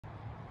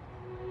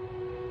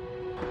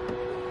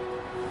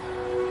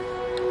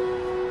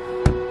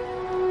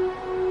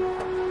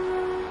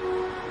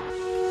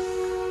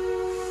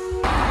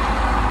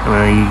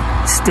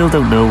I still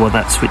don't know what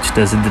that switch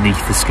does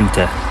underneath the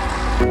scooter.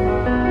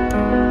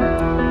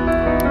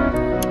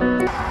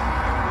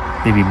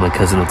 Maybe my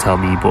cousin will tell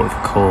me he bought it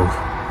for Cole.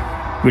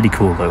 Really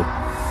cool though.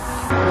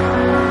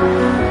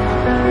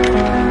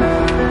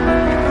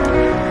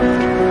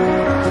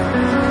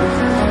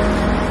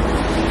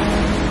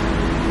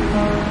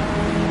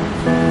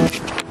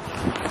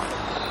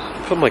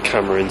 Put my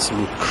camera in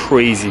some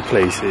crazy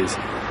places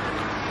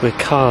where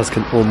cars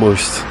can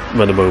almost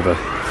run them over.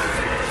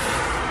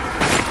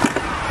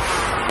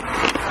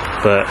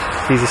 But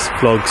these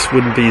vlogs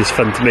wouldn't be as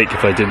fun to make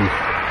if I didn't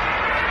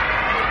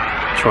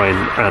try and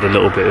add a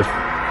little bit of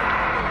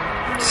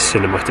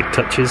cinematic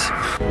touches.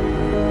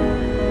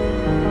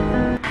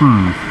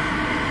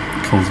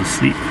 Cole's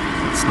asleep.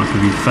 It's not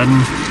going to be fun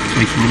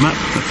waking him up,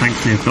 but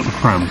thankfully I've got the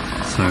pram,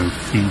 so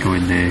he can go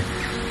in there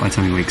by the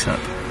time he wakes up.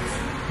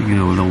 We can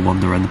go a little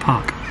wander around the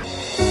park.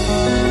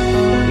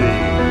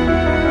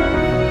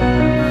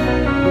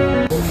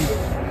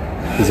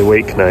 He's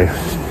awake now.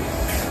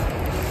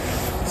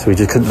 So we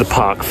just come to the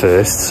park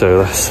first,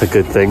 so that's a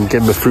good thing.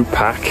 Give him a fruit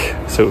pack,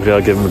 so hopefully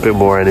I'll give him a bit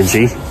more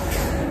energy.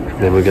 And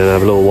then we're going to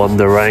have a little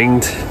wander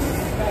around.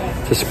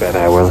 Just about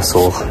an hour, that's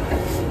all.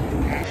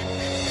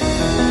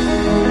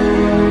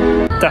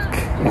 Duck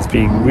is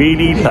being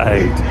really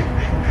loud.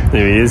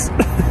 There he is.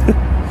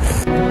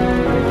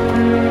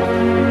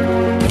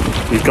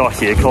 We've got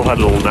here, Cole had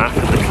a little nap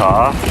in the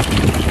car,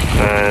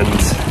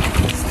 and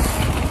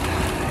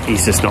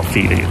he's just not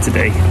feeling it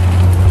today.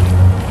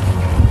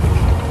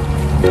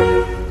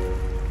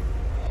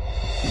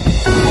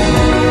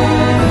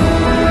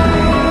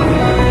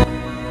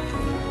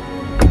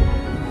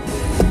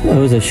 That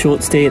was a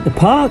short stay at the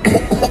park.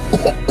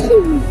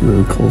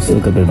 Cole's still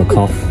got a bit of a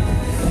cough.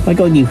 I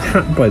got a new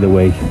hat, by the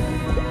way,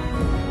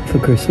 for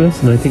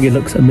Christmas, and I think it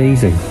looks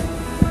amazing.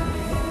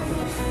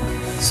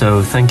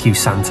 So thank you,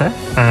 Santa.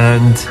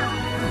 And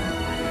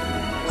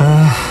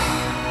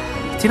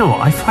do you know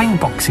what? I find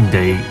Boxing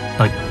Day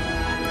like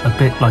a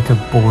bit like a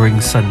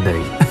boring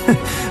Sunday.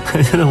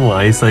 I don't know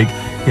why. It's like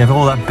you have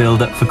all that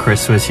build up for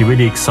Christmas. You're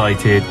really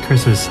excited.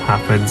 Christmas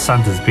happens.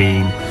 Santa's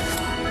been,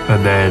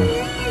 and then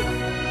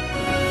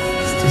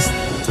it just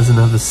doesn't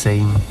have the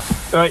same.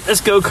 All right,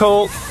 let's go,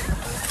 Cole.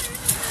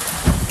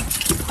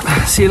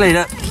 See you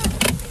later.